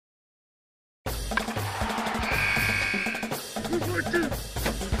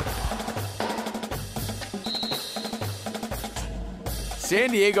San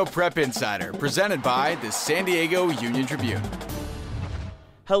Diego Prep Insider, presented by the San Diego Union Tribune.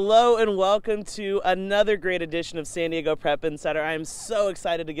 Hello and welcome to another great edition of San Diego Prep Insider. I am so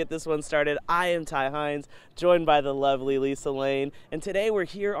excited to get this one started. I am Ty Hines, joined by the lovely Lisa Lane, and today we're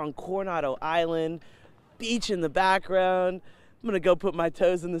here on Coronado Island, beach in the background. I'm gonna go put my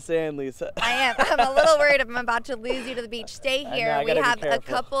toes in the sand, Lisa. I am. I'm a little worried I'm about to lose you to the beach. Stay here. We have a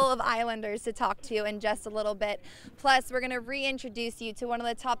couple of Islanders to talk to in just a little bit. Plus, we're gonna reintroduce you to one of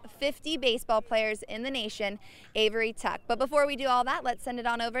the top 50 baseball players in the nation, Avery Tuck. But before we do all that, let's send it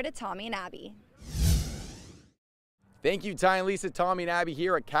on over to Tommy and Abby. Thank you, Ty and Lisa. Tommy and Abby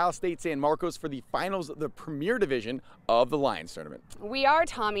here at Cal State San Marcos for the finals of the Premier Division of the Lions Tournament. We are,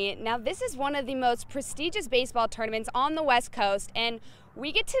 Tommy. Now, this is one of the most prestigious baseball tournaments on the West Coast, and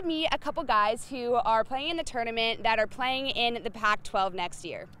we get to meet a couple guys who are playing in the tournament that are playing in the Pac-12 next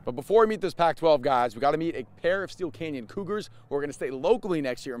year. But before we meet those Pac-12 guys, we got to meet a pair of Steel Canyon Cougars who are going to stay locally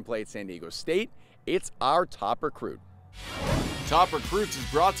next year and play at San Diego State. It's our Top Recruit. Top Recruits is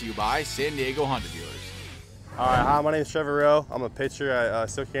brought to you by San Diego Honda Dealers. All right, hi, my name is Trevor Rowe. I'm a pitcher at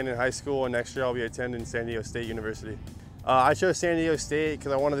Steel Canyon High School, and next year I'll be attending San Diego State University. I chose San Diego State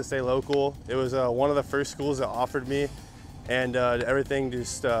because I wanted to stay local. It was one of the first schools that offered me, and everything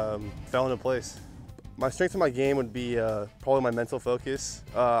just fell into place. My strength of my game would be probably my mental focus.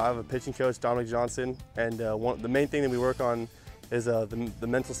 I have a pitching coach, Dominic Johnson, and the main thing that we work on is the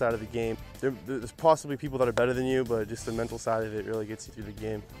mental side of the game. There's possibly people that are better than you, but just the mental side of it really gets you through the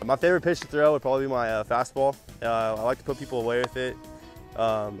game. My favorite pitch to throw would probably be my fastball. I like to put people away with it.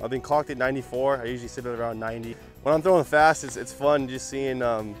 I've been clocked at 94. I usually sit at around 90. When I'm throwing fast, it's fun just seeing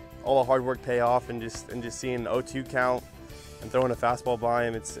all the hard work pay off and just seeing an 0-2 count and throwing a fastball by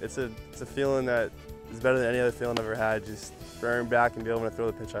him. It's a feeling that is better than any other feeling I've ever had. Just rearing back and being able to throw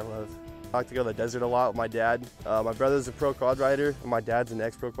the pitch I love. I like to go to the desert a lot with my dad. My brother's a pro quad rider, and my dad's an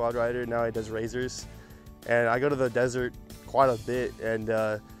ex-pro quad rider. Now he does razors. And I go to the desert quite a bit, and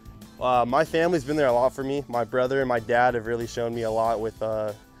my family's been there a lot for me. My brother and my dad have really shown me a lot with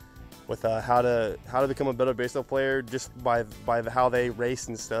how to become a better baseball player just by how they race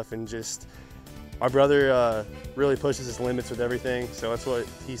and stuff. And just my brother really pushes his limits with everything, so that's what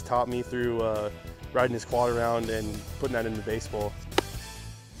he's taught me through riding his quad around and putting that into baseball.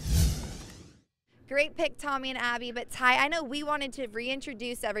 Great pick, Tommy and Abby, but Ty, I know we wanted to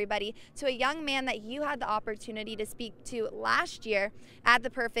reintroduce everybody to a young man that you had the opportunity to speak to last year at the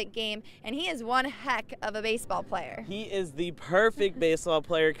Perfect Game, and he is one heck of a baseball player. He is the perfect baseball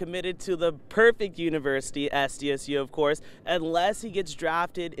player, committed to the perfect university, SDSU of course, unless he gets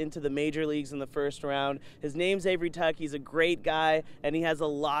drafted into the major leagues in the first round. His name's Avery Tuck. He's a great guy, and he has a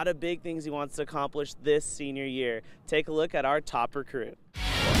lot of big things he wants to accomplish this senior year. Take a look at our top recruit.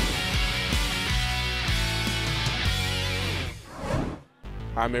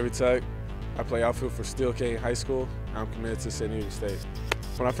 I'm Avery Tuck. I play outfield for Steel Canyon High School. I'm committed to San Diego State.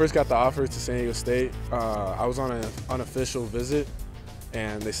 When I first got the offer to San Diego State, I was on an unofficial visit,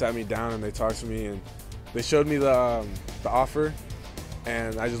 and they sat me down and they talked to me and they showed me the offer,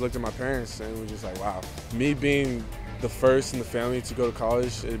 and I just looked at my parents and was just like, wow. Me being the first in the family to go to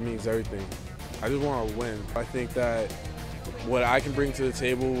college, it means everything. I just want to win. I think that what I can bring to the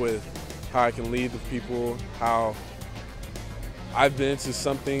table with how I can lead the people, how I've been to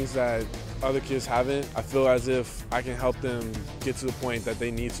some things that other kids haven't. I feel as if I can help them get to the point that they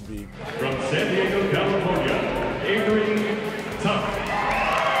need to be. From San Diego, California, Avery Tuck.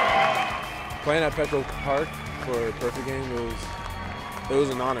 Playing at Petco Park for a Perfect Game, it was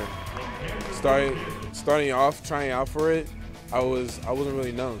an honor. Starting off, trying out for it, I wasn't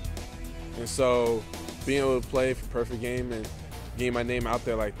really known. And so being able to play for Perfect Game and getting my name out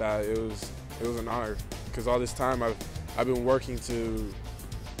there like that, it was an honor. Because all this time I've been working to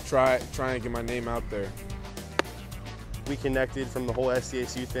try and get my name out there. We connected from the whole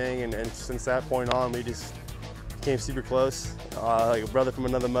SDSU thing, and since that point on, we just became super close, like a brother from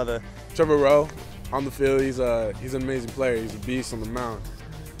another mother. Trevor Rowe, on the field, he's an amazing player. He's a beast on the mound.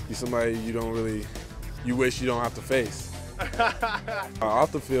 He's somebody you wish you don't have to face.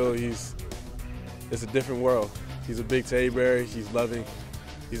 Off the field, it's a different world. He's a big teddy bear. He's loving.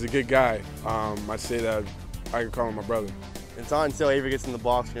 He's a good guy. I'd say that I could call him my brother. It's not until Avery gets in the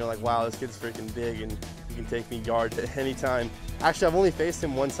box and you're like, wow, this kid's freaking big and he can take me yard at any time. Actually, I've only faced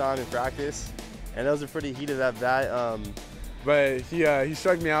him one time in practice, and that was a pretty heated at bat. But he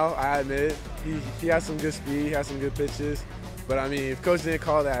struck me out, I admit it. He has some good speed, he has some good pitches. But I mean, if coach didn't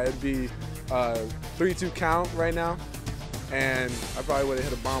call that, it'd be 3-2 count right now, and I probably would have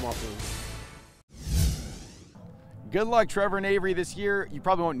hit a bomb off of him. Good luck, Trevor and Avery, this year. You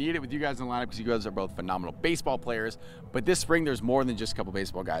probably won't need it with you guys in the lineup because you guys are both phenomenal baseball players. But this spring, there's more than just a couple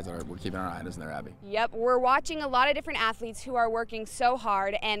baseball guys that we're keeping our eye on, isn't there, Abby? Yep, we're watching a lot of different athletes who are working so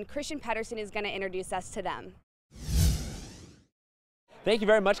hard, and Christian Pedersen is going to introduce us to them. Thank you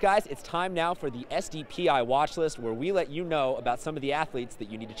very much, guys. It's time now for the SDPI watch list, where we let you know about some of the athletes that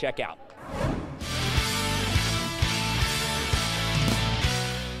you need to check out.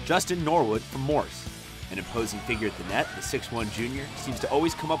 Justin Norwood from Morse. An imposing figure at the net, the 6'1 junior seems to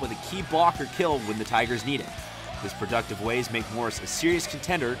always come up with a key block or kill when the Tigers need it. His productive ways make Morse a serious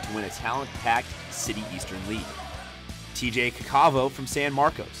contender to win a talent-packed City Eastern League. TJ Kakavo from San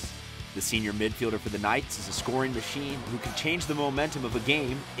Marcos. The senior midfielder for the Knights is a scoring machine who can change the momentum of a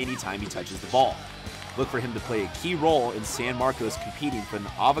game anytime he touches the ball. Look for him to play a key role in San Marcos competing for an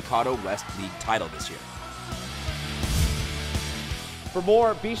Avocado West League title this year. For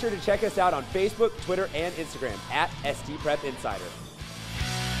more, be sure to check us out on Facebook, Twitter, and Instagram at SDPrepInsider.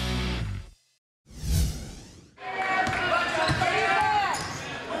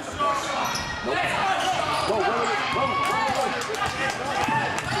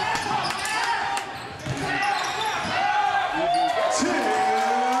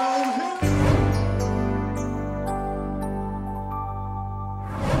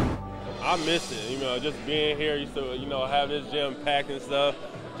 I miss it, just being here, used to, have this gym packed and stuff.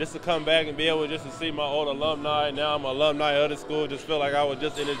 Just to come back and be able just to see my old alumni. Now I'm an alumni of the school. Just feel like I was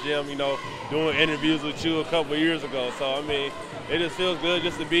just in the gym, doing interviews with you a couple of years ago. So, it just feels good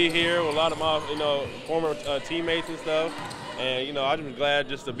just to be here with a lot of my, former teammates and stuff. And, I'm just glad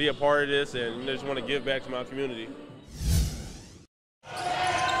just to be a part of this and just want to give back to my community.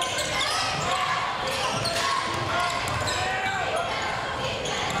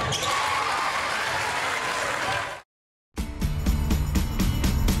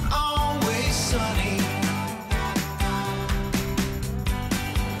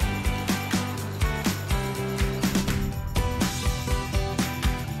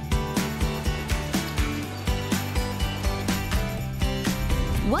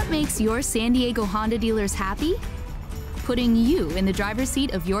 What makes your San Diego Honda dealers happy? Putting you in the driver's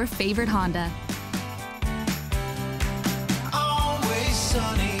seat of your favorite Honda. Always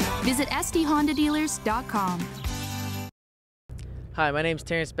sunny. Visit sdhondadealers.com. Hi, my name's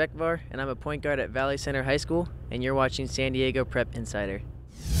Terrence Beckvar, and I'm a point guard at Valley Center High School, and you're watching San Diego Prep Insider.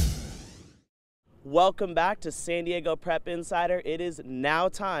 Welcome back to San Diego Prep Insider. It is now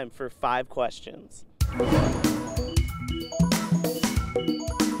time for 5 questions.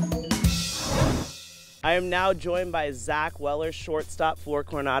 I am now joined by Zach Weller, shortstop for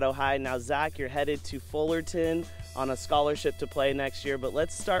Coronado High. Now, Zach, you're headed to Fullerton on a scholarship to play next year, but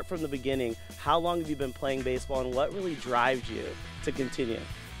let's start from the beginning. How long have you been playing baseball, and what really drives you to continue?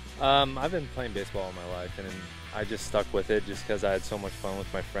 I've been playing baseball all my life, and I just stuck with it just because I had so much fun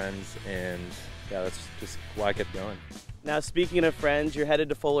with my friends, and yeah, that's just why I kept going. Now, speaking of friends, you're headed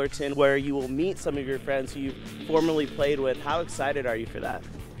to Fullerton where you will meet some of your friends who you've formerly played with. How excited are you for that?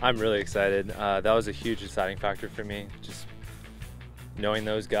 I'm really excited. That was a huge deciding factor for me. Just knowing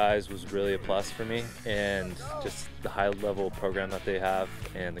those guys was really a plus for me, and just the high-level program that they have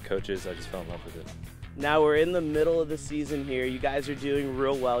and the coaches, I just fell in love with it. Now we're in the middle of the season here. You guys are doing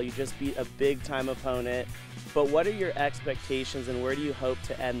real well. You just beat a big-time opponent. But what are your expectations, and where do you hope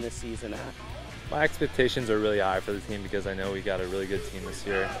to end this season at? My expectations are really high for the team because I know we got a really good team this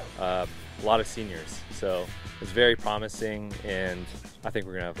year. A lot of seniors, so it's very promising, and I think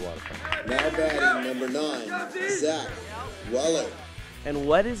we're going to have a lot of fun. Now batting number 9, Zach Weller. And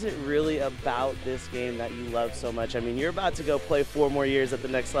what is it really about this game that you love so much? I mean, you're about to go play 4 more years at the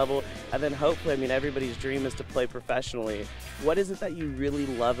next level, and then hopefully, everybody's dream is to play professionally. What is it that you really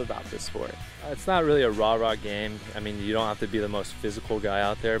love about this sport? It's not really a rah-rah game. You don't have to be the most physical guy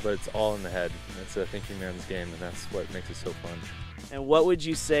out there, but it's all in the head. It's a thinking man's game, and that's what makes it so fun. And what would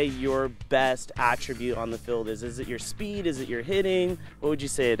you say your best attribute on the field is? Is it your speed? Is it your hitting? What would you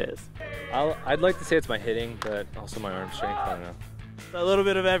say it is? I'd like to say it's my hitting, but also my arm strength. I don't know. A little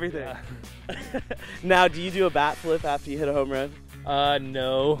bit of everything. Yeah. Now, do you do a bat flip after you hit a home run?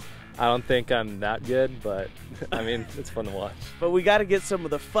 No. I don't think I'm that good, but it's fun to watch. But we got to get some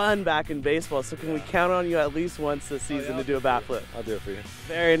of the fun back in baseball, so can we count on you at least once this season to do a bat flip? I'll do it for you.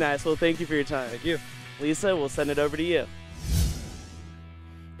 Very nice. Well, thank you for your time. Thank you. Lisa, we'll send it over to you.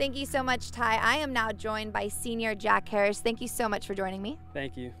 Thank you so much, Ty. I am now joined by senior Jack Harris. Thank you so much for joining me.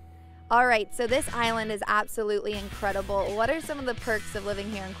 Thank you. All right, so this island is absolutely incredible. What are some of the perks of living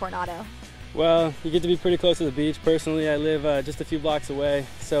here in Coronado? Well, you get to be pretty close to the beach. Personally, I live just a few blocks away,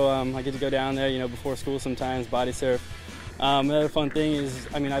 so I get to go down there, before school sometimes, body surf. Another fun thing is,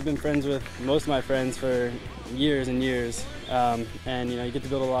 I mean, I've been friends with most of my friends for years and years, and you know, you get to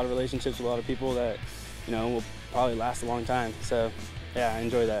build a lot of relationships with a lot of people that, you know, will probably last a long time. So, yeah, I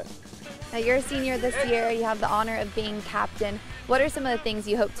enjoy that. Now you're a senior this year. You have the honor of being captain. What are some of the things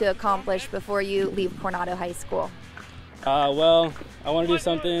you hope to accomplish before you leave Coronado High School? Well, I want to do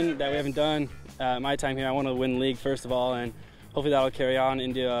something that we haven't done my time here. I want to win league first of all, and hopefully that'll carry on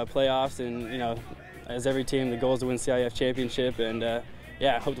into playoffs. And you know, as every team, the goal is to win CIF championship. And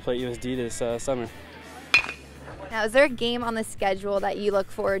yeah, I hope to play at USD this summer. Now, is there a game on the schedule that you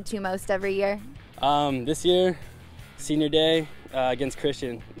look forward to most every year? This year, senior day against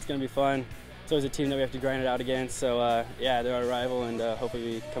Christian. It's going to be fun. It's always a team that we have to grind it out against. So yeah, they're our rival, and hopefully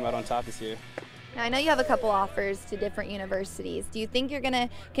we come out on top this year. Now, I know you have a couple offers to different universities. Do you think you're going to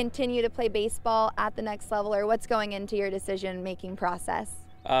continue to play baseball at the next level, or what's going into your decision-making process?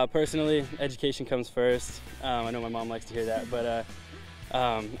 Personally, education comes first. I know my mom likes to hear that, but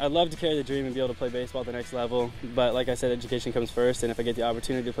I'd love to carry the dream and be able to play baseball at the next level. But like I said, education comes first, and if I get the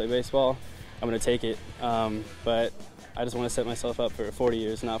opportunity to play baseball, I'm going to take it. But I just want to set myself up for 40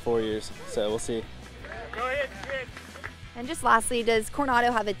 years, not 4 years. So we'll see. Go ahead, kid. And just lastly, does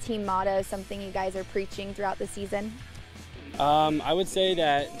Coronado have a team motto, something you guys are preaching throughout the season? I would say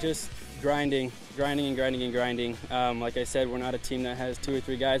that just grinding. Like I said, we're not a team that has 2 or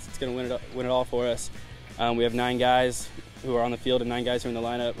 3 guys that's going to win it all for us. We have 9 guys who are on the field and 9 guys who are in the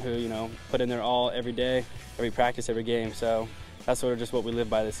lineup who, you know, put in their all every day, every practice, every game. So that's sort of just what we live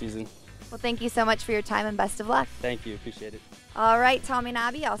by this season. Well, thank you so much for your time and best of luck. Thank you. Appreciate it. All right, Tommy and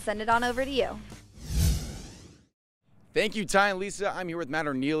Abby, I'll send it on over to you. Thank you, Ty and Lisa. I'm here with Matt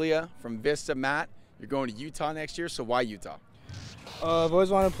Ornelia from Vista. Matt, you're going to Utah next year, so why Utah? I've always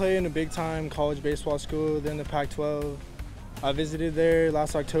wanted to play in a big-time college baseball school, then the Pac-12. I visited there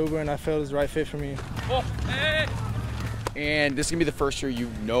last October, and I felt it was the right fit for me. And this is going to be the first year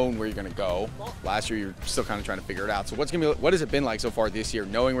you've known where you're going to go. Last year, you're still kind of trying to figure it out. So what has it been like so far this year,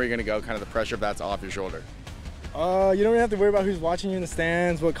 knowing where you're going to go, kind of the pressure of that's off your shoulder? You don't really have to worry about who's watching you in the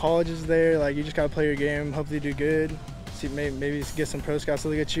stands, what college is there. Like, you just got to play your game, hopefully do good. See, maybe get some pro scouts to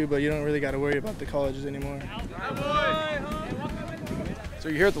look at you, but you don't really got to worry about the colleges anymore. So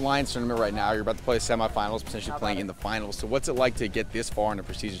you're here at the Lions tournament right now. You're about to play semifinals, potentially playing in the finals. So what's it like to get this far in a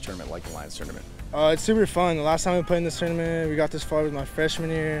prestigious tournament like the Lions tournament? It's super fun. The last time we played in this tournament, we got this far with my freshman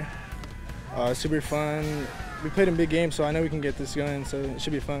year. Super fun. We played in big games, so I know we can get this going, so it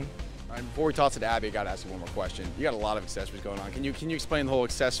should be fun. All right, before we toss it to Abby, I got to ask you one more question. You got a lot of accessories going on. Can you explain the whole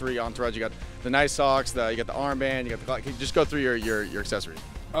accessory entourage? You got the nice socks, you got the armband, you got the. Can you just go through your accessories?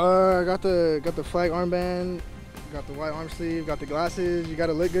 I got the flag armband, got the white arm sleeve, got the glasses. You got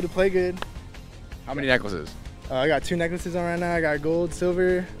to look good to play good. How many necklaces? I got 2 necklaces on right now. I got gold,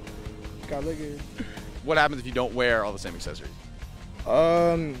 silver. Got to look good. What happens if you don't wear all the same accessories?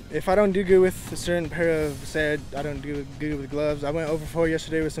 If I don't do good with a certain pair of, say I don't do good with gloves. I went over 4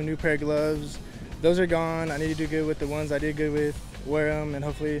 yesterday with some new pair of gloves. Those are gone. I need to do good with the ones I did good with, wear them, and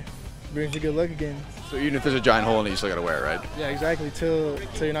hopefully brings you good luck again. So even if there's a giant hole in it, you still got to wear it, right? Yeah, exactly, till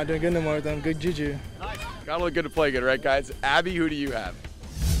you're not doing good no more with them. Good juju. Got to look good to play good, right, guys? Abby, who do you have?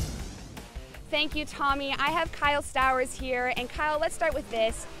 Thank you, Tommy. I have Kyle Stowers here, and Kyle, let's start with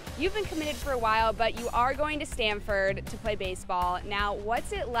this. You've been committed for a while, but you are going to Stanford to play baseball. Now,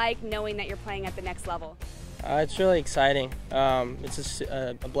 what's it like knowing that you're playing at the next level? It's really exciting. It's just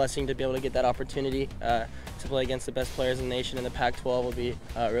a blessing to be able to get that opportunity to play against the best players in the nation, and the Pac-12 will be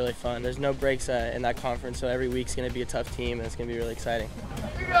really fun. There's no breaks in that conference, so every week's going to be a tough team, and it's going to be really exciting.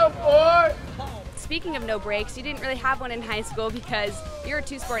 Here you go, boy! Speaking of no breaks, you didn't really have one in high school because you're a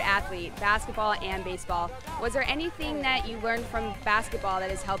 2-sport athlete, basketball and baseball. Was there anything that you learned from basketball that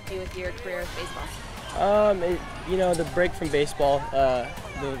has helped you with your career with baseball? You know, the break from baseball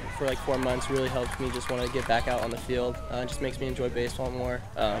for like 4 months really helped me just want to get back out on the field. It just makes me enjoy baseball more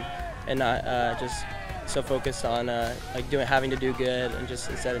and not just so focused on having to do good, and just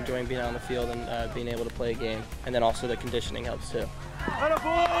instead enjoying being out on the field and being able to play a game. And then also the conditioning helps too.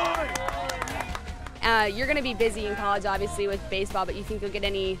 You're going to be busy in college, obviously, with baseball, but you think you'll get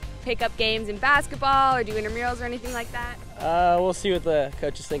any pickup games in basketball or do intramurals or anything like that? We'll see what the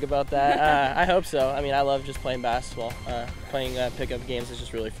coaches think about that. I hope so. I mean, I love just playing basketball. Playing pickup games is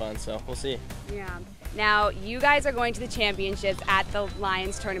just really fun, so we'll see. Yeah. Now, you guys are going to the championships at the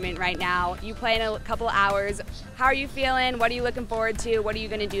Lions tournament right now. You play in a couple hours. How are you feeling? What are you looking forward to? What are you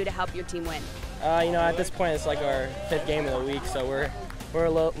going to do to help your team win? You know, at this point, it's like our 5th game of the week, so we're a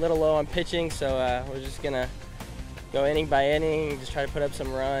little low on pitching, so we're just going to go inning by inning, just try to put up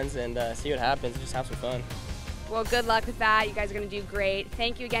some runs and see what happens, just have some fun. Well, good luck with that. You guys are going to do great.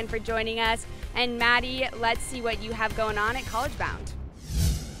 Thank you again for joining us. And Maddie, let's see what you have going on at College Bound.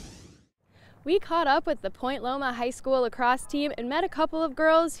 We caught up with the Point Loma High School lacrosse team and met a couple of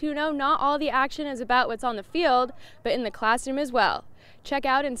girls who know not all the action is about what's on the field, but in the classroom as well. Check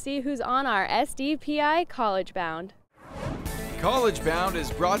out and see who's on our SDPI College Bound. College Bound is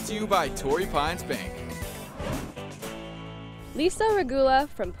brought to you by Torrey Pines Bank. Lisa Regula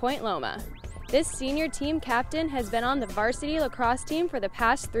from Point Loma. This senior team captain has been on the varsity lacrosse team for the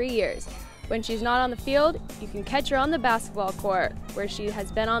past 3 years. When she's not on the field, you can catch her on the basketball court, where she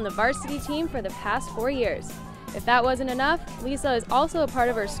has been on the varsity team for the past 4 years. If that wasn't enough, Lisa is also a part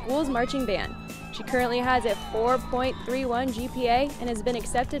of her school's marching band. She currently has a 4.31 GPA and has been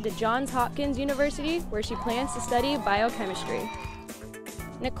accepted to Johns Hopkins University, where she plans to study biochemistry.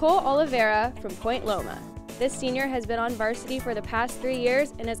 Nicole Oliveira from Point Loma. This senior has been on varsity for the past 3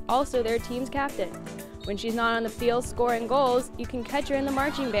 years and is also their team's captain. When she's not on the field scoring goals, you can catch her in the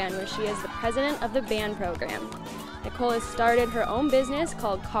marching band, where she is the president of the band program. Nicole has started her own business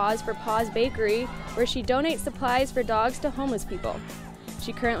called Cause for Paws Bakery, where she donates supplies for dogs to homeless people.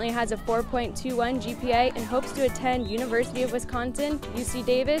 She currently has a 4.21 GPA and hopes to attend University of Wisconsin, UC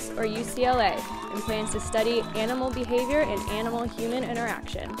Davis, or UCLA, and plans to study animal behavior and animal-human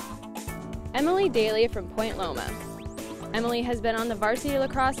interaction. Emily Daly from Point Loma. Emily has been on the varsity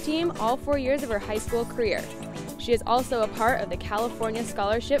lacrosse team all 4 years of her high school career. She is also a part of the California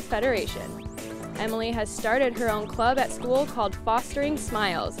Scholarship Federation. Emily has started her own club at school called Fostering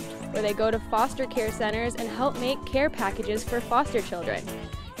Smiles, where they go to foster care centers and help make care packages for foster children.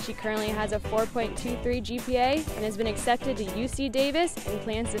 She currently has a 4.23 GPA and has been accepted to UC Davis and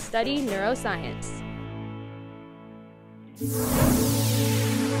plans to study neuroscience.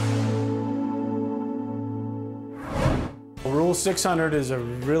 Rule 600 is a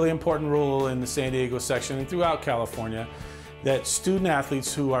really important rule in the San Diego section and throughout California, that student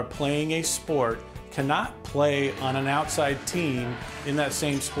athletes who are playing a sport cannot play on an outside team in that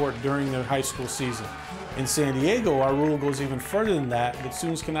same sport during their high school season. In San Diego, our rule goes even further than that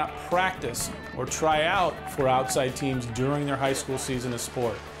students cannot practice or try out for outside teams during their high school season of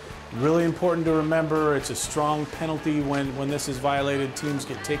sport. Really important to remember, it's a strong penalty when this is violated. Teams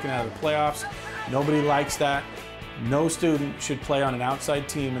get taken out of the playoffs. Nobody likes that. No student should play on an outside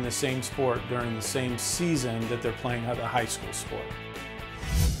team in the same sport during the same season that they're playing at a high school sport.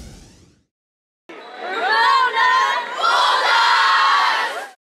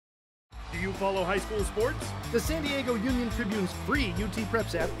 Do you follow high school sports? The San Diego Union Tribune's free UT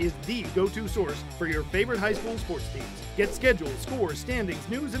Preps app is the go-to source for your favorite high school sports teams. Get schedules, scores, standings,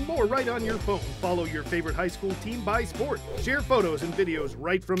 news, and more right on your phone. Follow your favorite high school team by sport. Share photos and videos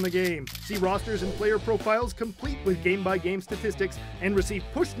right from the game. See rosters and player profiles complete with game-by-game statistics, and receive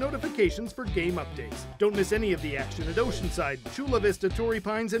push notifications for game updates. Don't miss any of the action at Oceanside, Chula Vista, Torrey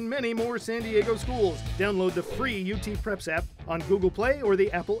Pines, and many more San Diego schools. Download the free UT Preps app on Google Play or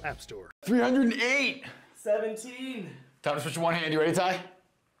the Apple App Store. 308. 17. Time to switch to one hand. You ready, Ty?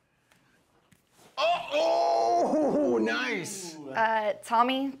 Oh, nice.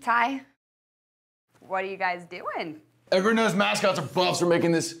 Tommy, Ty. What are you guys doing? Everyone knows mascots are buffs. We're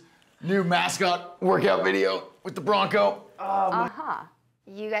making this new mascot workout video with the Bronco.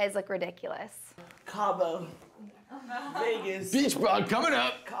 You guys look ridiculous. Cabo. Vegas. Beach Bug coming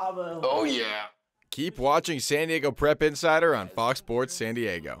up. Cabo. Oh, yeah. Keep watching San Diego Prep Insider on Fox Sports San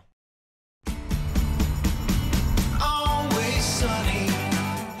Diego. Always sunny.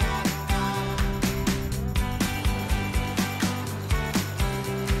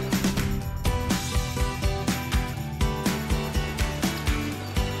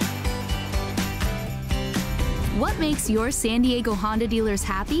 What makes your San Diego Honda dealers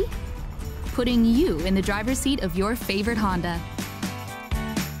happy? Putting you in the driver's seat of your favorite Honda.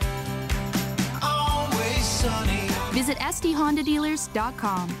 Always sunny. Visit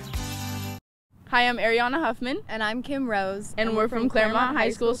sdhondadealers.com. Hi, I'm Ariana Huffman. And I'm Kim Rose. And we're from Claremont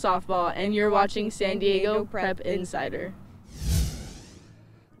High School Softball, and you're watching San Diego Prep Insider.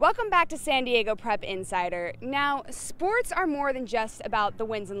 Welcome back to San Diego Prep Insider. Now, sports are more than just about the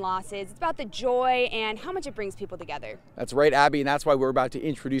wins and losses. It's about the joy and how much it brings people together. That's right, Abby, and that's why we're about to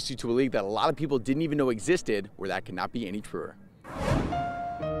introduce you to a league that a lot of people didn't even know existed, where that could not be any truer.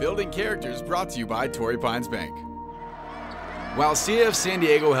 Building Characters, brought to you by Torrey Pines Bank. While CF San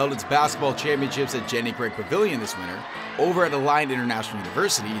Diego held its basketball championships at Jenny Craig Pavilion this winter, over at Alliant International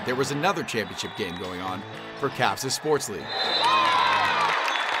University, there was another championship game going on for CAPS's Sports League.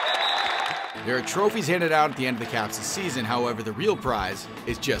 There are trophies handed out at the end of the CAPS's season, however, the real prize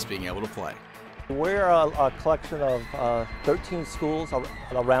is just being able to play. We're a collection of 13 schools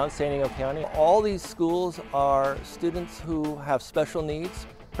around San Diego County. All these schools are students who have special needs.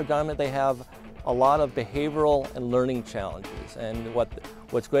 Predominantly, they have a lot of behavioral and learning challenges. And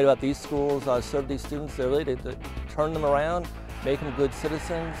what's great about these schools serve these students, they're really to turn them around, make them good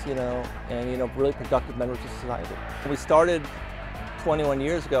citizens, and really productive members of society. When we started 21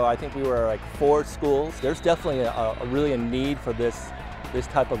 years ago, I think we were like 4 schools. There's definitely really a need for this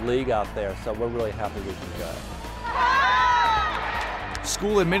type of league out there, so we're really happy we can go.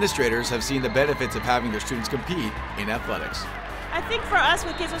 School administrators have seen the benefits of having their students compete in athletics. I think for us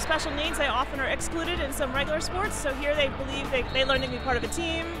with kids with special needs, they often are excluded in some regular sports, so here they believe they learn to be part of a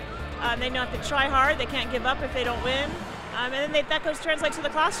team, they know have to try hard, they can't give up if they don't win, and then that translates to the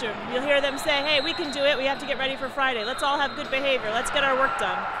classroom. You'll hear them say, hey, we can do it, we have to get ready for Friday, let's all have good behavior, let's get our work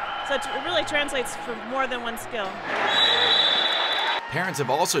done. So it really translates for more than one skill. Parents have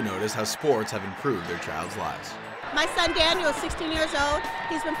also noticed how sports have improved their child's lives. My son Daniel is 16 years old.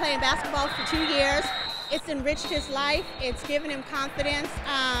 He's been playing basketball for 2 years. It's enriched his life. It's given him confidence.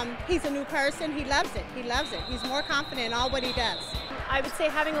 He's a new person. He loves it. He loves it. He's more confident in all what he does. I would say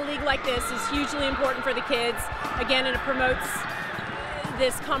having a league like this is hugely important for the kids. Again, it promotes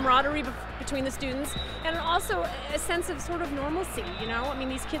this camaraderie between the students and also a sense of sort of normalcy, I mean,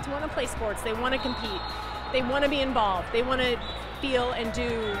 these kids want to play sports. They want to compete. They want to be involved. They want to feel and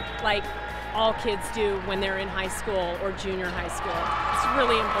do like all kids do when they're in high school or junior high school. It's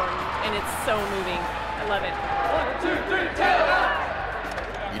really important and it's so moving. I love it. 1, 2, 3,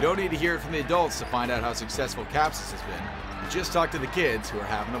 tell! You don't need to hear it from the adults to find out how successful CAPSIS has been. You just talk to the kids who are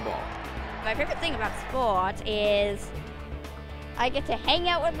having a ball. My favorite thing about sport is I get to hang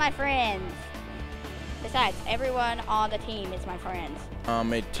out with my friends. Besides, everyone on the team is my friends.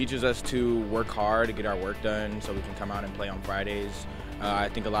 It teaches us to work hard to get our work done so we can come out and play on Fridays. I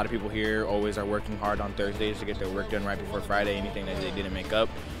think a lot of people here always are working hard on Thursdays to get their work done right before Friday, anything that they didn't make up.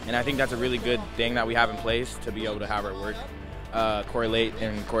 And I think that's a really good thing that we have in place to be able to have our work correlate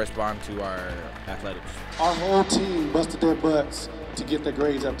and correspond to our athletics. Our whole team busted their butts to get their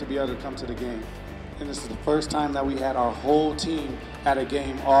grades up to be able to come to the game. And this is the first time that we had our whole team at a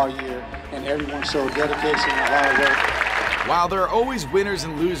game all year, and everyone showed dedication and hard work. While there are always winners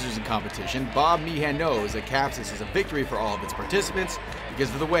and losers in competition, Bob Meehan knows that CAPSIS is a victory for all of its participants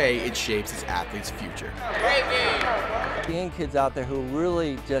because of the way it shapes its athletes' future. Seeing kids out there who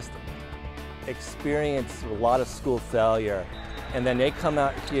really just experience a lot of school failure, and then they come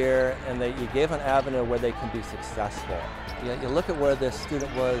out here and you give an avenue where they can be successful. You look at where this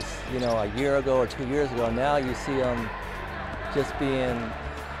student was, a year ago or 2 years ago, and now you see them just being,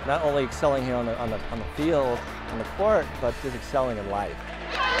 not only excelling here on the field, on the court, but just excelling in life.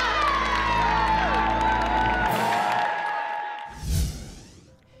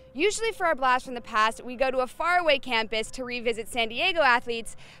 Usually for our blast from the past, we go to a faraway campus to revisit San Diego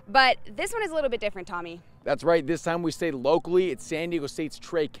athletes, but this one is a little bit different, Tommy. That's right, this time we stayed locally at San Diego State's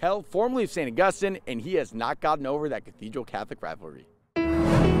Trey Kell, formerly of St. Augustine, and he has not gotten over that Cathedral Catholic rivalry.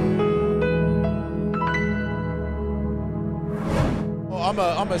 Well,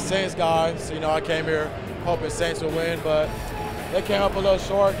 I'm a Saints guy, so I came here hoping Saints would win, but they came up a little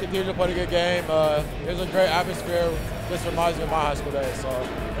short. Cathedral played a good game. It was a great atmosphere. This reminds me of my high school days, so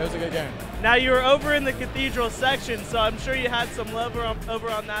it was a good game. Now you were over in the Cathedral section, so I'm sure you had some love over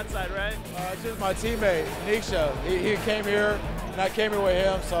on that side, right? Just my teammate, Nisha. He came here, and I came here with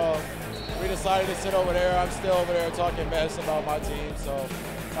him, so we decided to sit over there. I'm still over there talking mess about my team, so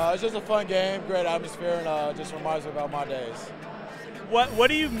it's just a fun game, great atmosphere, and just reminds me about my days. What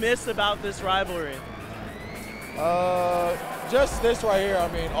do you miss about this rivalry? Just this right here. I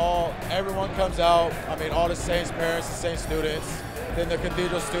mean, everyone comes out. I mean, all the Saints parents, the Saints students, then the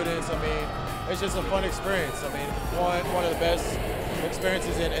Cathedral students. I mean, it's just a fun experience. I mean, one of the best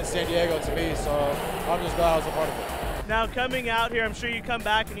experiences in San Diego to me. So I'm just glad I was a part of it. Now coming out here, I'm sure you come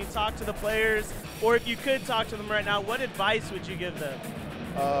back and you talk to the players, or if you could talk to them right now, what advice would you give them?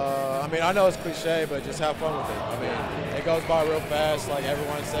 I mean, I know it's cliche, but just have fun with it. I mean, it goes by real fast, like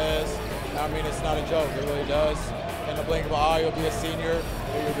everyone says. I mean, it's not a joke. It really does. In the blink of an eye, you'll be a senior,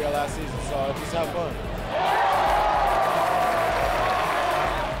 or you'll be a last season. So just have fun.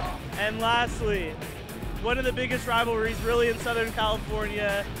 And lastly, one of the biggest rivalries really in Southern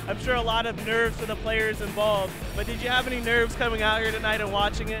California. I'm sure a lot of nerves for the players involved, but did you have any nerves coming out here tonight and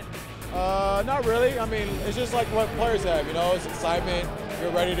watching it? Not really. I mean, it's just like what players have, it's excitement,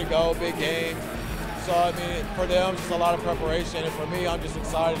 you're ready to go, big game. So, I mean, for them, just a lot of preparation, and for me, I'm just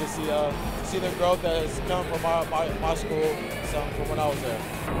excited to see the growth that has come from my school from when I was there.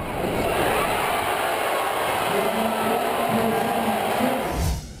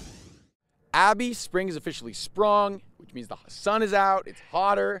 Abby, spring is officially sprung, which means the sun is out, it's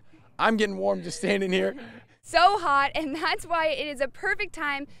hotter. I'm getting warm just standing here. So hot, and that's why it is a perfect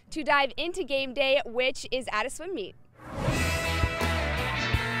time to dive into game day, which is at a swim meet.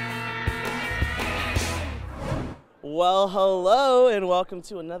 Well, hello, and welcome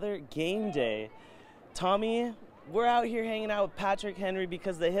to another game day. Tommy, we're out here hanging out with Patrick Henry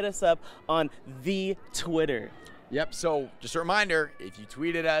because they hit us up on the Twitter. Yep, so just a reminder, if you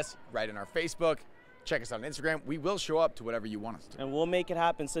tweet at us, write in our Facebook, check us out on Instagram, we will show up to whatever you want us to. And we'll make it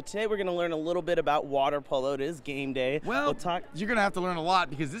happen. So today we're going to learn a little bit about water polo. It is game day. Well, you're going to have to learn a lot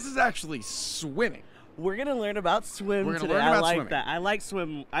because this is actually swimming. We're going to learn about swim We're gonna today. learn about I like swimming. that. I like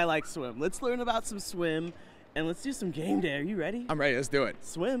swim. I like swim. Let's learn about some swim, and let's do some game day. Are you ready? I'm ready. Let's do it.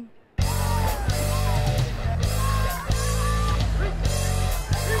 Swim.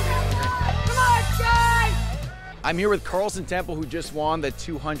 I'm here with Carlson Temple, who just won the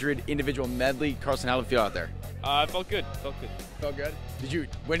 200 individual medley. Carlson, how did it feel out there? It felt good. Felt good. Felt good?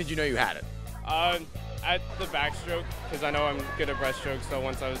 When did you know you had it? At the backstroke, because I know I'm good at breaststroke. So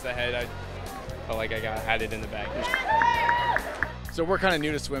once I was ahead, I felt like I had it in the bag. So we're kind of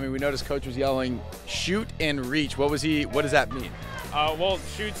new to swimming. We noticed Coach was yelling, "Shoot and reach." What does that mean? Well,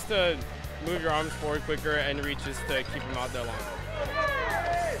 shoots to move your arms forward quicker, and reaches to keep them out there longer.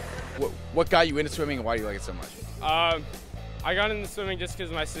 What got you into swimming, and why do you like it so much? I got into swimming just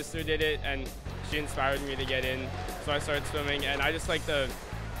because my sister did it, and she inspired me to get in. So I started swimming, and I just like the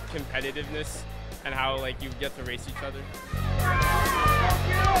competitiveness and how you get to race each other.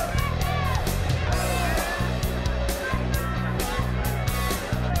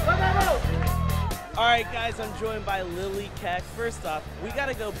 All right, guys, I'm joined by Lily Keck. First off, we got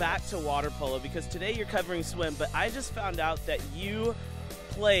to go back to water polo because today you're covering swim, but I just found out that you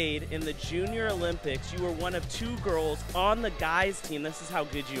played in the Junior Olympics. You were one of 2 girls on the guys team. This is how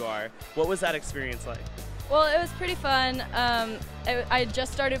good you are. What was that experience like? Well, it was pretty fun. I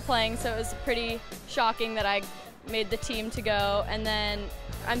just started playing, so it was pretty shocking that I made the team to go. And then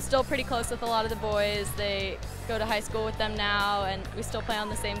I'm still pretty close with a lot of the boys. They go to high school with them now, and we still play on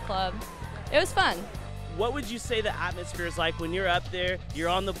the same club. It was fun. What would you say the atmosphere is like when you're up there, you're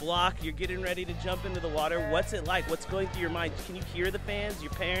on the block, you're getting ready to jump into the water? What's it like? What's going through your mind? Can you hear the fans,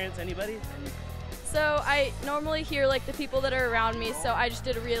 your parents, anybody? So I normally hear the people that are around me, so I just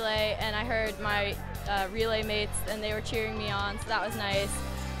did a relay, and I heard my relay mates, and they were cheering me on, so that was nice.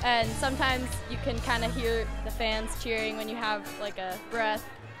 And sometimes you can kind of hear the fans cheering when you have a breath,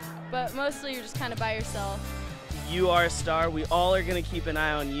 but mostly you're just kind of by yourself. You are a star. We all are going to keep an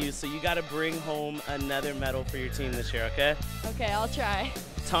eye on you, so you got to bring home another medal for your team this year, okay? Okay, I'll try.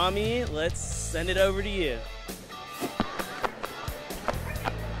 Tommy, let's send it over to you.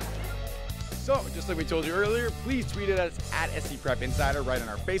 So, just like we told you earlier, please tweet at us at SD Prep Insider, right on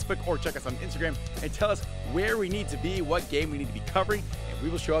our Facebook, or check us on Instagram and tell us where we need to be, what game we need to be covering, and we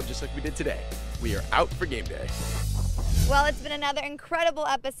will show up just like we did today. We are out for game day. Well, it's been another incredible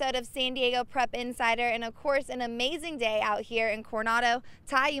episode of San Diego Prep Insider, and of course, an amazing day out here in Coronado.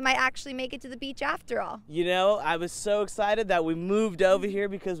 Ty, you might actually make it to the beach after all. You know, I was so excited that we moved over here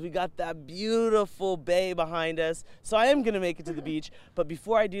because we got that beautiful bay behind us. So I am going to make it to the beach. But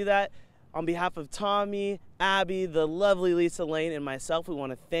before I do that, on behalf of Tommy, Abby, the lovely Lisa Lane, and myself, we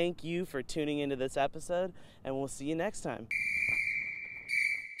want to thank you for tuning into this episode, and we'll see you next time.